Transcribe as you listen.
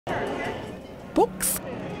Books,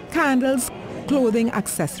 candles, clothing,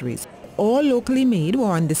 accessories, all locally made, were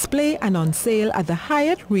on display and on sale at the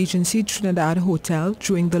Hyatt Regency Trinidad Hotel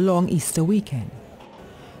during the long Easter weekend.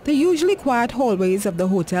 The usually quiet hallways of the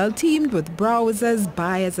hotel teemed with browsers,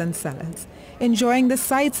 buyers and sellers, enjoying the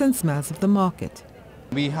sights and smells of the market.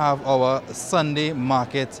 We have our Sunday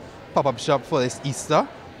market pop-up shop for this Easter.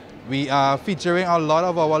 We are featuring a lot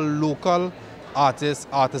of our local artists,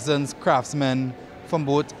 artisans, craftsmen from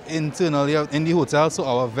both internally in the hotel, so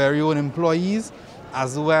our very own employees,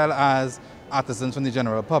 as well as artisans from the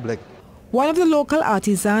general public. One of the local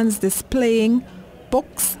artisans displaying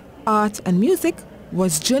books, art and music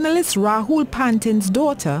was journalist Rahul Pantin's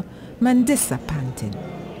daughter, Mandisa Pantin.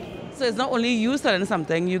 So it's not only you selling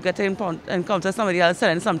something, you get to encounter somebody else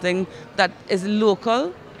selling something that is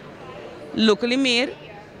locally made,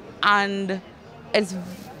 and it's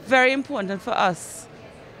very important for us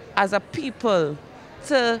as a people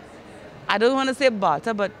to, I don't want to say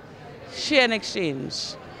barter, but share and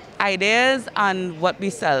exchange ideas and what we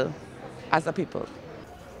sell as a people.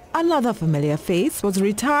 Another familiar face was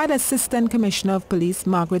retired Assistant Commissioner of Police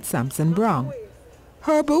Margaret Sampson Browne.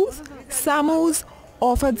 Her booth, Samu's,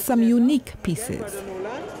 offered some unique pieces.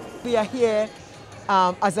 We are here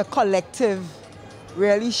as a collective,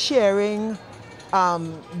 really sharing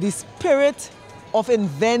the spirit of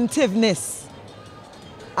inventiveness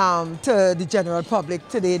to the general public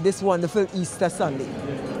today, this wonderful Easter Sunday.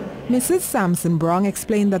 Mrs. Sampson Browne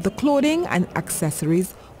explained that the clothing and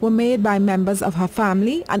accessories were made by members of her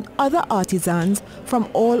family and other artisans from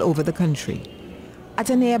all over the country. At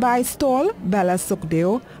a nearby stall, Bella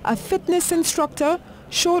Sukdeo, a fitness instructor,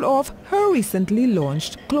 showed off her recently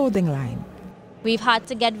launched clothing line. We've had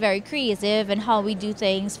to get very creative in how we do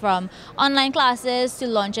things, from online classes to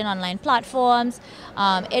launching online platforms.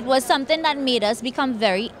 It was something that made us become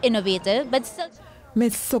very innovative, but still.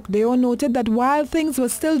 Ms. Sukdeo noted that while things were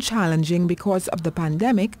still challenging because of the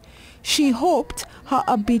pandemic, she hoped her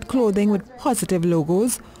upbeat clothing with positive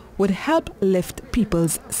logos would help lift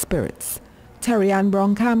people's spirits.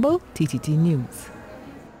 Browne-Campbell, TTT News.